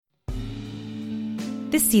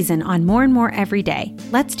This season on More and More Every Day,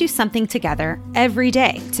 let's do something together every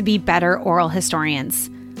day to be better oral historians.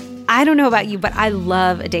 I don't know about you, but I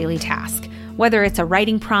love a daily task, whether it's a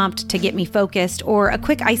writing prompt to get me focused or a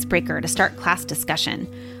quick icebreaker to start class discussion.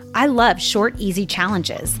 I love short, easy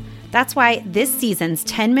challenges. That's why this season's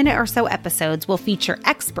 10-minute or so episodes will feature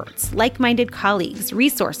experts, like-minded colleagues,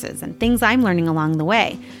 resources, and things I'm learning along the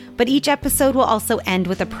way. But each episode will also end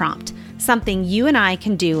with a prompt, something you and I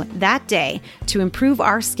can do that day to improve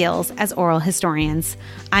our skills as oral historians.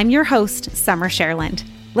 I'm your host, Summer Sherland.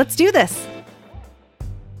 Let's do this.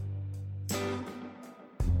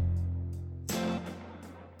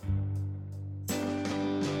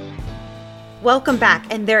 Welcome back,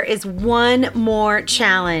 and there is one more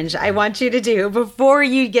challenge I want you to do before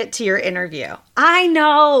you get to your interview. I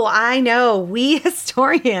know, we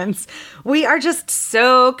historians, we are just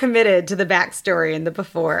so committed to the backstory and the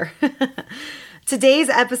before. Today's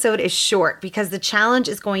episode is short because the challenge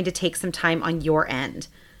is going to take some time on your end.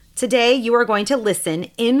 Today, you are going to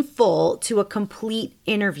listen in full to a complete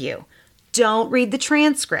interview. Don't read the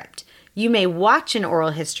transcript. You may watch an oral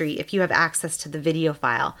history if you have access to the video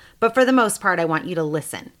file, but for the most part, I want you to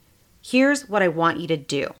listen. Here's what I want you to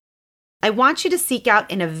do. I want you to seek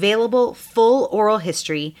out an available full oral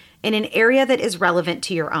history in an area that is relevant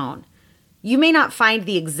to your own. You may not find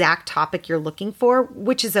the exact topic you're looking for,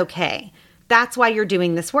 which is okay. That's why you're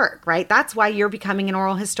doing this work, right? That's why you're becoming an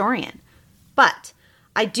oral historian. But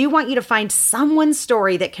I do want you to find someone's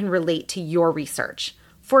story that can relate to your research.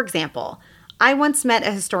 For example, I once met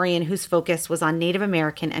a historian whose focus was on Native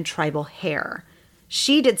American and tribal hair.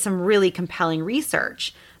 She did some really compelling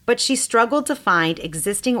research, but she struggled to find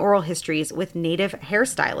existing oral histories with Native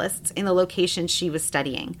hairstylists in the location she was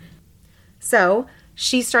studying. So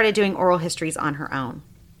she started doing oral histories on her own.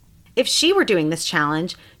 If she were doing this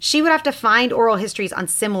challenge, she would have to find oral histories on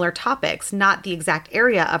similar topics, not the exact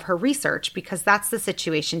area of her research, because that's the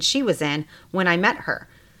situation she was in when I met her.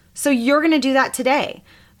 So you're going to do that today.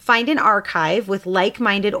 Find an archive with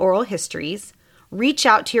like-minded oral histories, reach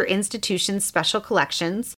out to your institution's special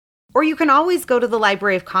collections, or you can always go to the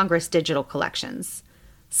Library of Congress digital collections.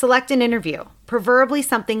 Select an interview, preferably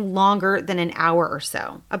something longer than an hour or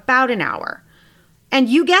so, about an hour. And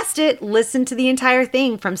you guessed it, listen to the entire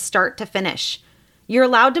thing from start to finish. You're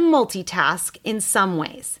allowed to multitask in some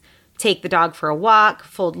ways. Take the dog for a walk,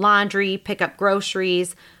 fold laundry, pick up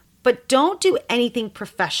groceries, but don't do anything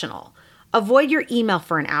professional. Avoid your email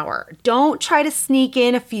for an hour. Don't try to sneak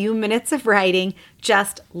in a few minutes of writing.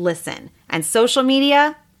 Just listen. And social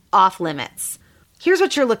media, off limits. Here's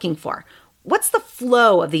what you're looking for. What's the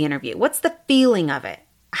flow of the interview? What's the feeling of it?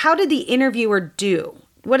 How did the interviewer do?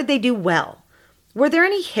 What did they do well? Were there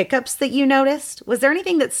any hiccups that you noticed? Was there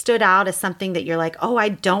anything that stood out as something that you're like, oh, I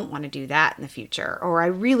don't want to do that in the future, or I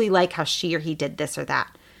really like how she or he did this or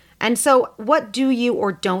that? And so what do you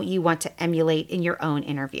or don't you want to emulate in your own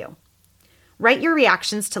interview? Write your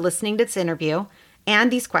reactions to listening to this interview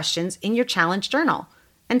and these questions in your challenge journal.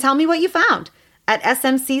 And tell me what you found at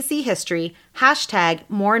SMCC History,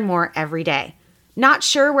 #More and More Every Day. Not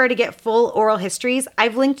sure where to get full oral histories?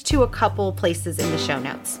 I've linked to a couple places in the show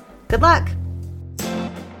notes. Good luck.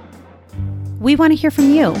 We want to hear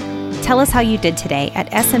from you. Tell us how you did today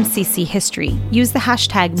at SMCC History. Use the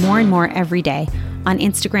 #More and More Every Day on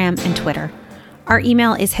Instagram and Twitter. Our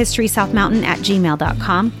email is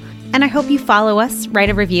historysouthmountain@gmail.com. And I hope you follow us, write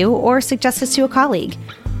a review, or suggest us to a colleague.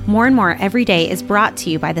 More and More Every Day is brought to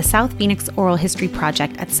you by the South Phoenix Oral History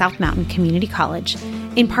Project at South Mountain Community College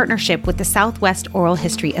in partnership with the Southwest Oral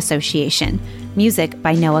History Association. Music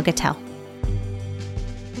by Noah Gattel.